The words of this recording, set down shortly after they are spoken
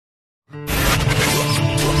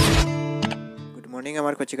Morning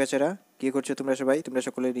আমার কচিকাচারা, কী করছো তোমরা সবাই? তোমরা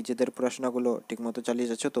সকলে নিজেদের পড়াশোনাগুলো ঠিকমতো চালিয়ে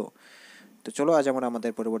যাচ্ছ তো? তো চলো আজ আমরা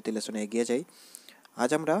আমাদের পরবর্তী লেসনে এগিয়ে যাই। আজ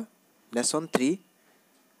আমরা লেসন 3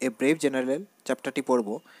 এ ব্রেভ জেনারেল চ্যাপ্টারটি পড়ব।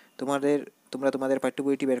 তোমরা তোমাদের পাঠ্য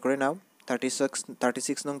বইটি বের করে নাও।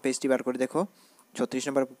 36 নং পেজটি বার করে দেখো, 36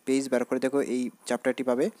 নম্বর পেজ বার করে দেখো, এই চ্যাপ্টারটি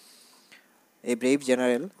পাবে, এই ব্রেভ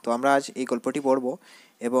জেনারেল। তো আমরা আজ এই গল্পটি পড়ব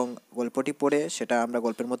এবং গল্পটি পড়ে সেটা আমরা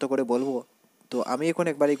গল্পের মতো করে বলবো। তো আমি এখন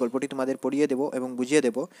একবার এই গল্পটি তোমাদের পড়িয়ে দেব এবং বুঝিয়ে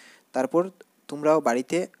দেব, তারপর তোমরাও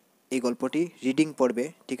বাড়িতে এই গল্পটি রিডিং পড়বে,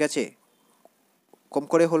 ঠিক আছে? কম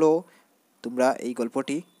করে হলেও তোমরা এই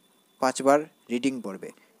গল্পটি 5 বার রিডিং পড়বে,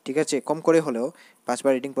 ঠিক আছে? কম করে হলেও 5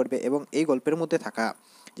 বার রিডিং পড়বে এবং এই গল্পের মধ্যে থাকা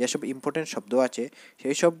যেসব ইম্পর্টেন্ট শব্দ আছে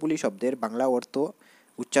সেই সবগুলি শব্দের বাংলা অর্থ,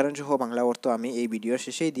 উচ্চারণ সহ বাংলা অর্থ আমি এই ভিডিওর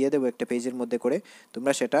শেষেই দিয়ে দেবো একটা পেজের মধ্যে করে।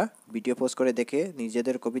 তোমরা সেটা ভিডিও পজ করে দেখে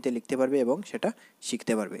নিজেদের কপিতে লিখতে পারবে এবং সেটা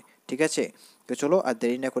শিখতে পারবে, ঠিক আছে? তো চলো আর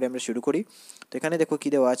দেরি না করে আমরা শুরু করি। তো এখানে দেখো কী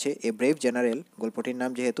দেওয়া আছে, এ ব্রেভ জেনারেল, গল্পটির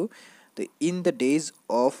নাম যেহেতু। তো in the days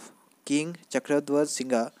of king Chakradhwaj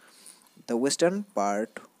Sinha, the western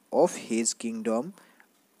part of his kingdom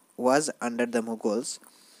was under the Mughals.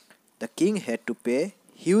 The king had to pay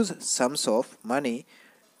huge sums of money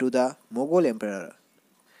to the Mughal emperor.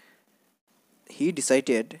 He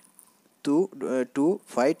decided to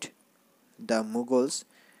fight the Mughals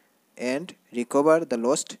and recover the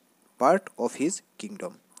lost part of his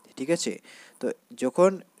kingdom. ঠিক আছে? তো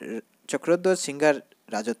যখন চক্রধ্বজ সিংহার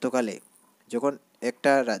রাজত্বকালে, যখন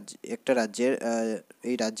একটা রাজ্যের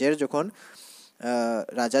এই রাজ্যের যখন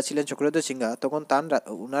রাজা ছিলেন চক্রধ্বজ সিংহা, তখন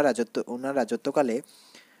ওনার রাজত্বকালে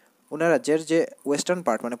ওনার রাজ্যের যে ওয়েস্টার্ন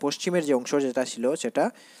পার্ট মানে পশ্চিমের যে অংশ যেটা ছিল সেটা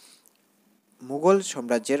মুঘল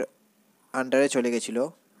সাম্রাজ্যের আন্ডারে চলে গেছিল,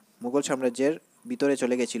 মুঘল সাম্রাজ্যের ভিতরে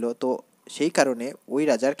চলে গেছিল। তো সেই কারণে ওই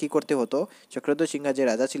রাজার কি করতে হতো, চক্রধ্বজ সিংহা যে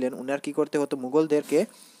রাজা ছিলেন ওনার কি করতে হতো, মুঘলদেরকে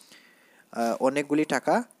অনেকগুলি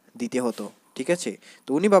টাকা দিতে হতো, ঠিক আছে? তো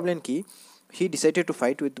উনি ভাবলেন কি, he decided to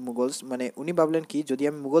fight with Mughals, মানে উনি ভাবলেন কি, যদি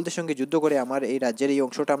আমি মুঘলদের সঙ্গে যুদ্ধ করে আমার এই রাজ্যের এই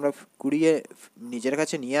অংশটা আমরা কুড়িয়ে নিজের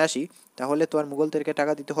কাছে নিয়ে আসি, তাহলে তো আর মুঘলদেরকে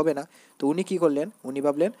টাকা দিতে হবে না। তো উনি কি করলেন, উনি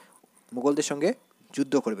ভাবলেন মুঘলদের সঙ্গে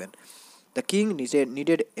যুদ্ধ করবেন। The king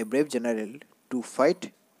needed A brave general to fight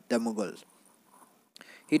the Mughal.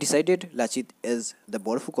 He decided Lachit as the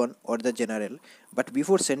Borfukon or the general, but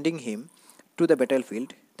before sending him to the battlefield,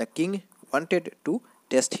 the king wanted to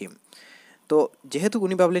test him. তো যেহেতু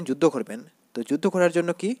উনি ভাবলেন যুদ্ধ করবেন, তো যুদ্ধ করার জন্য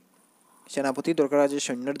কি সেনাপতির দরকার আছে,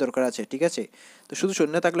 সৈন্যের দরকার আছে, ঠিক আছে? তো শুধু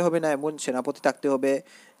সৈন্য থাকলে হবে না, এমন সেনাপতি থাকতে হবে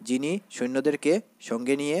যিনি সৈন্যদেরকে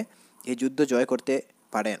সঙ্গে নিয়ে এই যুদ্ধ জয় করতে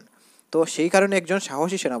পারেন। তো সেই কারণে একজন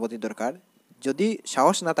সাহসী সেনাপতির দরকার। যদি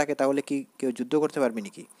সাহস না থাকে তাহলে কি কেউ যুদ্ধ করতে পারবে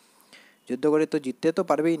নাকি? যুদ্ধ করে তো জিততে তো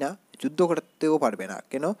পারবেই না, যুদ্ধ করতেও পারবে না,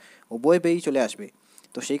 কেন? উভয় পেয়েই চলে আসবে।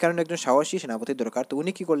 তো সেই কারণে একজন সাহসী সেনাপতির দরকার। তো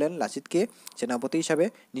উনি কী করলেন, লাচিতকে সেনাপতি হিসাবে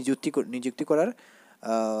নিযুক্তি করার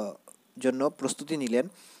জন্য প্রস্তুতি নিলেন।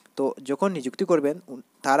 তো যখন নিযুক্তি করবেন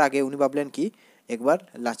তার আগে উনি ভাবলেন কি, একবার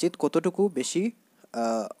লাচিত কতটুকু বেশি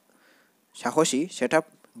সাহসী সেটা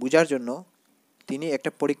বোঝার জন্য তিনি একটা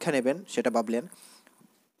পরীক্ষা নেবেন, সেটা ভাবলেন।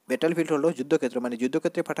 ব্যাটেলফিল্ড হলো যুদ্ধক্ষেত্র, মানে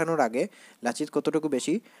যুদ্ধক্ষেত্রে পাঠানোর আগে লাচিত কতটুকু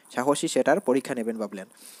বেশি সাহসী সেটার পরীক্ষা নেবেন ভাবলেন।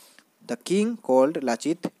 The king called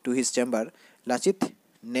Lachit to his chamber. Lachit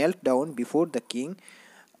knelt down before the king.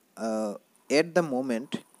 At the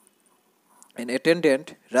moment, an attendant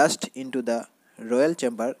rushed into the royal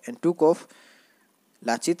chamber and took off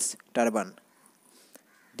Lachit's turban.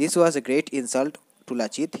 This was a great insult to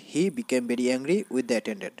Lachit. He became very angry with the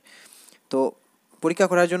attendant. তো পরীক্ষা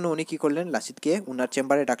করার জন্য উনি কী করলেন, লাচিতকে উনার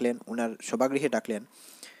চেম্বারে ডাকলেন, উনার সভাগৃহে ডাকলেন।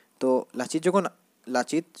 তো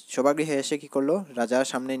লাচিত সভাগৃহে এসে কী করলো, রাজার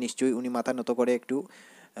সামনে নিশ্চয়ই উনি মাথা নত করে একটু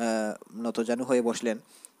নতজানু হয়ে বসলেন।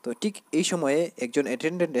 তো ঠিক এই সময়ে একজন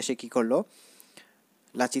অ্যাটেন্ডেন্ট এসে কী করলো,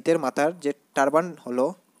 লাচিতের মাথার যে টারবান হলো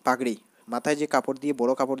পাগড়ি, মাথায় যে কাপড় দিয়ে,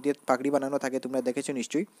 বড় কাপড় দিয়ে পাগড়ি বানানো থাকে, তোমরা দেখেছো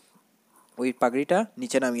নিশ্চয়ই, ওই পাগড়িটা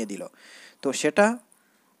নিচে নামিয়ে দিল। তো সেটা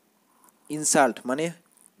ইনসাল্ট, মানে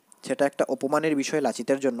সেটা একটা অপমানের বিষয়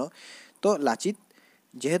লাচিতের জন্য। তো লাচিত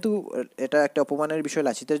যেহেতু এটা একটা অপমানের বিষয়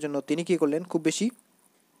লাচিতের জন্য, তিনি কী করলেন, খুব বেশি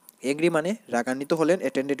এগ্রি মানে রাগান্বিত হলেন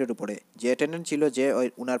অ্যাটেন্ডেন্টের উপরে। যে অ্যাটেন্ডেন্ট ছিল, যে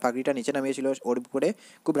উনার পাগড়িটা নিচে নামিয়েছিল, ওর উপরে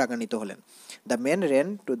খুব রাগান্বিত হলেন। The man rain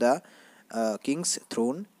to the Kings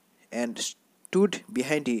thrown and stood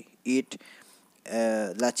behind it.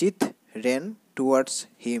 Lachit rain towards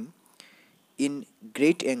him in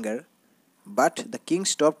great anger, but the king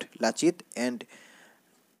stopped Lachit and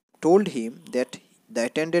told him that the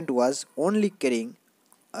attendant was only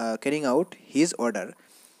carrying out his order.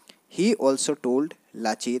 He also told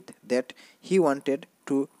Lachit that he wanted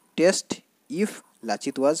to test if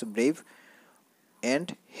Lachit was brave and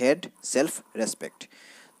had self-respect.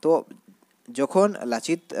 তো যখন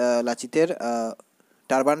লাচিতের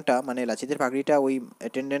টারবানটা মানে লাচিতের পাগড়িটা ওই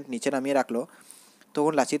attendant নিচে নামিয়ে রাখলো,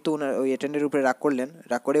 তখন লাচিত তো ওই অ্যাটেন্ডেন্টের উপরে রাগ করলেন,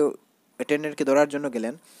 রাগ করে অ্যাটেন্ডেন্টকে ধরার জন্য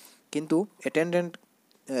গেলেন। কিন্তু অ্যাটেন্ডেন্ট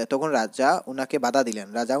তখন রাজা ওনাকে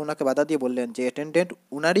বাধা দিয়ে বললেন যে অ্যাটেন্ডেন্ট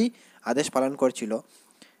উনারই আদেশ পালন করছিল,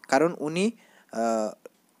 কারণ উনি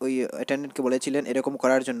ওই অ্যাটেন্ডেন্টকে বলেছিলেন এরকম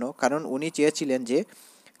করার জন্য, কারণ উনি চেয়েছিলেন যে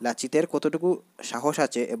লাচিতের কতটুকু সাহস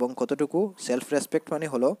আছে এবং কতটুকু সেলফ রেসপেক্ট মানে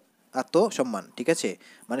হলো আত্মসম্মান, ঠিক আছে,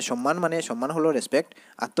 মানে সম্মান হলো রেসপেক্ট,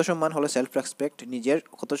 আত্মসম্মান হলো সেলফ রেসপেক্ট, নিজের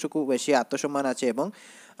কতটুকু বেশি আত্মসম্মান আছে এবং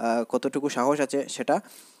কতটুকু সাহস আছে সেটা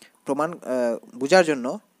বোঝার জন্য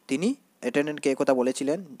তিনি অ্যাটেন্ডেন্টকে একথা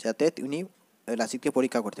বলেছিলেন যাতে তিনি লাচিতকে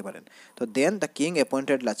পরীক্ষা করতে পারেন। তো দেন the king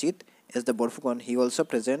appointed Lachit as the Borphukan. He also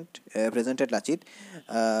presented Lachit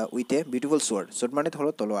with a beautiful sword মানে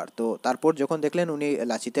হলো তলোয়ার। তো তারপর যখন দেখলেন উনি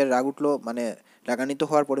লাচিতের রাগ উঠলো, মানে রাগান্বিত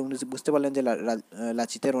হওয়ার পরে উনি বুঝতে পারলেন যে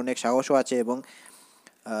লাচিতের অনেক সাহসও আছে এবং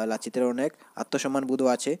লাচিতের অনেক আত্মসম্মান বোধও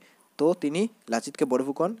আছে। তো তিনি লাচিতকে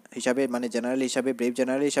বরফুকন হিসাবে মানে জেনারেল হিসাবে, ব্রেভ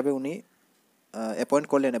জেনারেল হিসাবে উনি অ্যাপয়েন্ট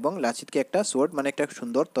করলেন এবং লাচিতকে একটা সোয়ার্ড মানে একটা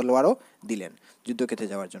সুন্দর তলোয়ারও দিলেন যুদ্ধক্ষেত্রে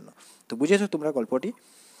যাওয়ার জন্য। তো বুঝেছো তোমরা গল্পটি?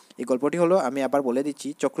 এই গল্পটি হলো, আমি আবার বলে দিচ্ছি,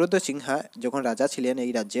 চক্রধ্বজ সিংহা যখন রাজা ছিলেন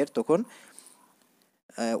এই রাজ্যের, তখন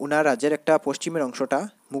উনার রাজ্যের একটা পশ্চিমের অংশটা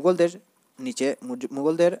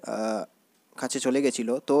মুঘলদের কাছে চলে গেছিল।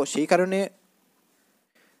 তো সেই কারণে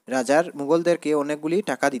রাজার মুঘলদেরকে অনেকগুলি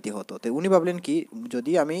টাকা দিতে হতো। তো উনি ভাবলেন কি,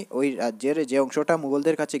 যদি আমি ওই রাজ্যের যে অংশটা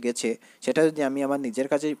মুঘলদের কাছে গেছে সেটা যদি আমি আমার নিজের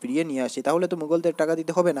কাছে ফিরিয়ে নিয়ে আসি তাহলে তো মুঘলদের টাকা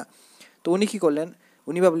দিতে হবে না। তো উনি কী করলেন,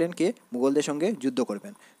 উনি ভাবলেন কি মুঘলদের সঙ্গে যুদ্ধ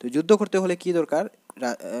করবেন। তো যুদ্ধ করতে হলে কি দরকার,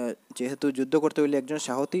 যেহেতু যুদ্ধ করতে হলে একজন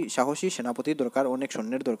সাহসী সেনাপতির দরকার, অনেক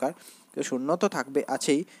সৈন্যের দরকার। তো সৈন্য তো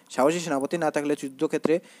আছেই, সাহসী সেনাপতি না থাকলে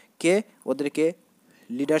যুদ্ধক্ষেত্রে কে ওদেরকে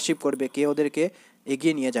লিডারশিপ করবে, কে ওদেরকে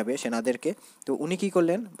এগিয়ে নিয়ে যাবে সেনাদেরকে। তো উনি কী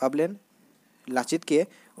করলেন, ভাবলেন লাচিতকে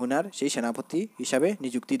ওনার সেই সেনাপতি হিসাবে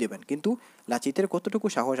নিযুক্তি দেবেন। কিন্তু লাচিতের কতটুকু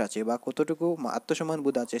সাহস আছে বা কতটুকু আত্মসম্মান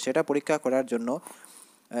বোধ আছে সেটা পরীক্ষা করার জন্য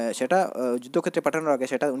সেটা যুদ্ধক্ষেত্রে পাঠানোর আগে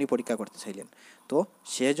সেটা উনি পরীক্ষা করতে চাইলেন। তো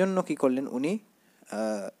সেজন্য কী করলেন, উনি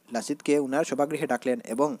লাচিতকে ওনার সভাগৃহে ডাকলেন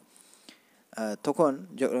এবং তখন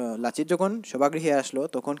লাচিত যখন সভাগৃহে আসলো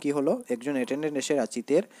তখন কি হলো, একজন অ্যাটেন্ডেন্ট এসে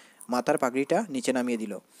লাচিতের মাথার পাগড়িটা নিচে নামিয়ে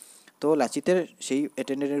দিল। তো লাচিতের সেই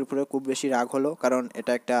অ্যাটেন্ডেন্টের উপরে খুব বেশি রাগ হলো, কারণ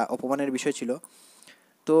এটা একটা অপমানের বিষয় ছিল।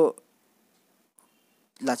 তো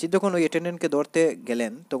লাচিত যখন ওই অ্যাটেন্ডেন্টকে ধরতে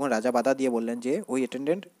গেলেন তখন রাজা বাধা দিয়ে বললেন যে ওই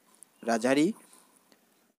অ্যাটেন্ডেন্ট রাজারই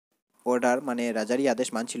অর্ডার মানে রাজারই আদেশ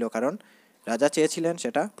মানছিল, কারণ রাজা চেয়েছিলেন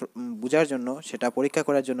সেটা বোঝার জন্য, সেটা পরীক্ষা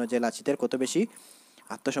করার জন্য যে লাচিতের কত বেশি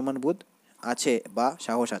আত্মসম্মান বোধ আছে বা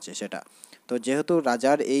সাহস আছে সেটা। তো যেহেতু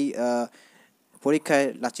রাজার এই পরীক্ষায়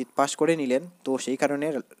লাচিত পাশ করে নিলেন, তো সেই কারণে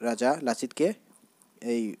রাজা লাচিতকে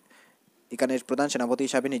এখানে প্রধান সেনাপতি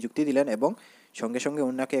হিসাবে নিযুক্তি দিলেন এবং সঙ্গে সঙ্গে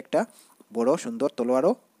ওনাকে একটা বড় সুন্দর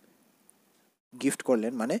তলোয়ারও গিফট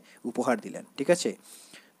করলেন, মানে উপহার দিলেন, ঠিক আছে।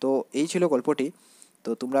 তো এই ছিল গল্পটি।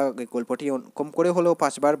 তো তোমরা গল্পটি কম করে হলেও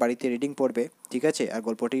 5 বার বাড়িতে রিডিং পড়বে, ঠিক আছে, আর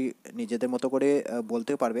গল্পটি নিজেদের মতো করে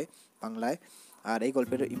বলতেও পারবে বাংলায়। আর এই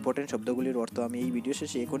গল্পের ইম্পর্টেন্ট শব্দগুলির অর্থ আমি এই ভিডিও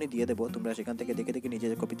শেষে এখনই দিয়ে দেবো, তোমরা সেখান থেকে দেখে দেখে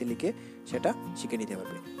নিজেদের কপিতে লিখে সেটা শিখে নিতে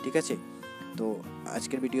পারবে, ঠিক আছে। তো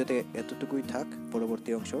আজকের ভিডিওতে এতটুকুই থাক, পরবর্তী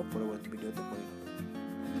ভিডিওতে পড়ে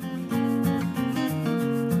নেব।